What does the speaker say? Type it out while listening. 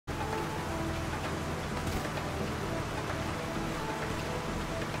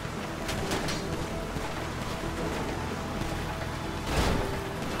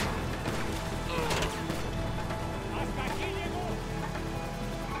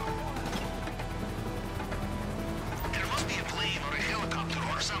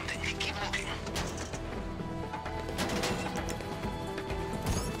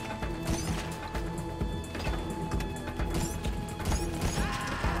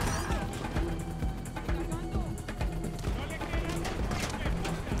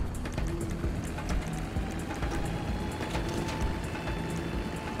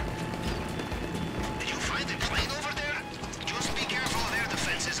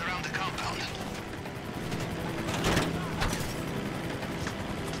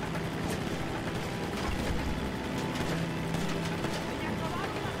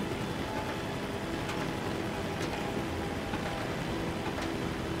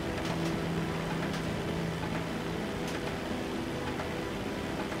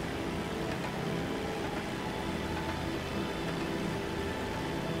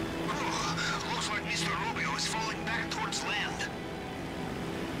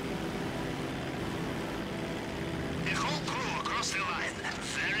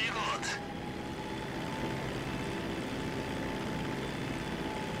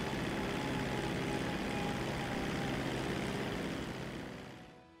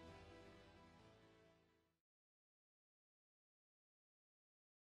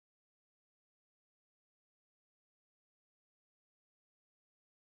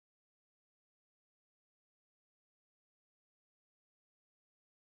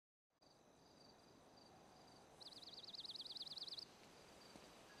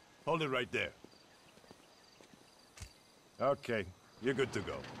Hold it right there. Okay, you're good to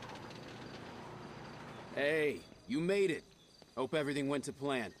go. Hey, you made it. Hope everything went to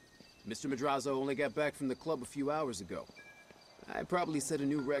plan. Mr. Madrazo only got back from the club a few hours ago. I probably set a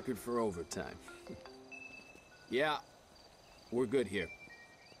new record for overtime. Yeah, we're good here.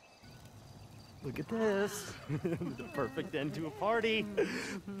 Look at this. The perfect end to a party.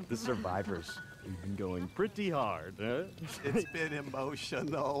 The survivors. We've been going pretty hard, huh? It's been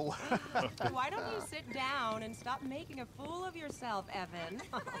emotional. Why don't you sit down and stop making a fool of yourself, Evan?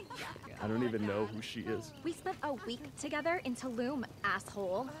 I don't even know who she is. We spent a week together in Tulum,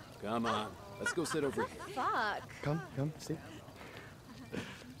 asshole. Come on, let's go sit over here. Fuck. Come, sit.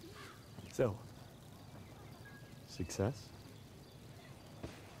 So, success?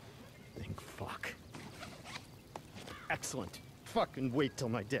 Thank fuck. Excellent. Fucking wait till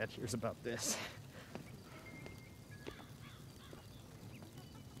my dad hears about this.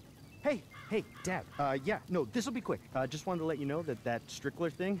 Hey, Dad. Yeah, no, this'll be quick. Just wanted to let you know that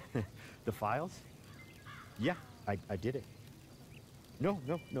Strickler thing, the files, yeah, I did it. No,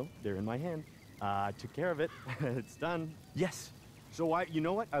 they're in my hand. I took care of it. It's done. Yes. So you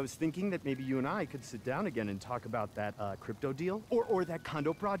know what? I was thinking that maybe you and I could sit down again and talk about that crypto deal, or that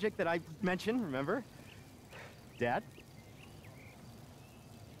condo project that I mentioned. Remember, Dad?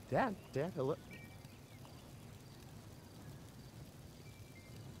 Dad, hello.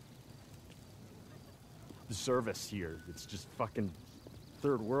 The service here, it's just fucking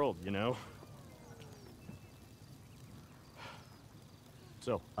third world, you know?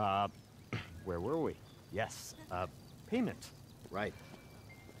 So, where were we? Yes, payment. Right.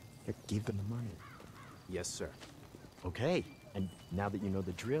 Give them the money. Yes, sir. Okay, and now that you know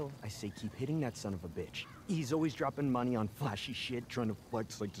the drill, I say keep hitting that son of a bitch. He's always dropping money on flashy shit, trying to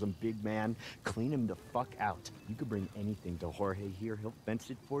flex like some big man. Clean him the fuck out. You could bring anything to Jorge here. He'll fence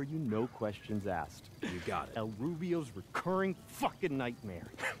it for you, no questions asked. You got it. El Rubio's recurring fucking nightmare.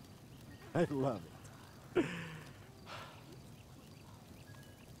 I love it.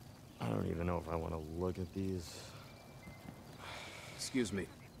 I don't even know if I want to look at these. Excuse me.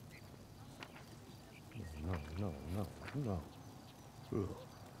 No. Ugh.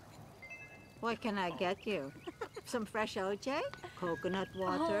 What can I get you? Some fresh OJ? Coconut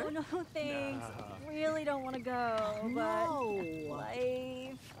water? Oh, no, thanks. Really don't want to go, No. but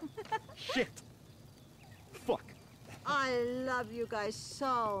life. Shit! Fuck. I love you guys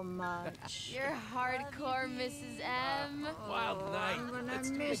so much. You're hardcore, Mrs. M. Wild night. I'm gonna Let's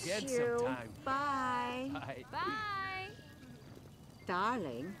do it miss again you. sometime. Bye. Bye. Bye.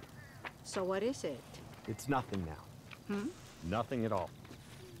 Darling, so what is it? It's nothing now. Nothing at all.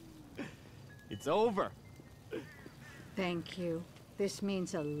 It's over. Thank you. This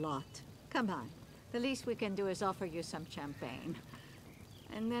means a lot. Come on. The least we can do is offer you some champagne.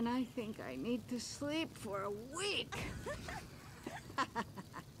 And then I think I need to sleep for a week.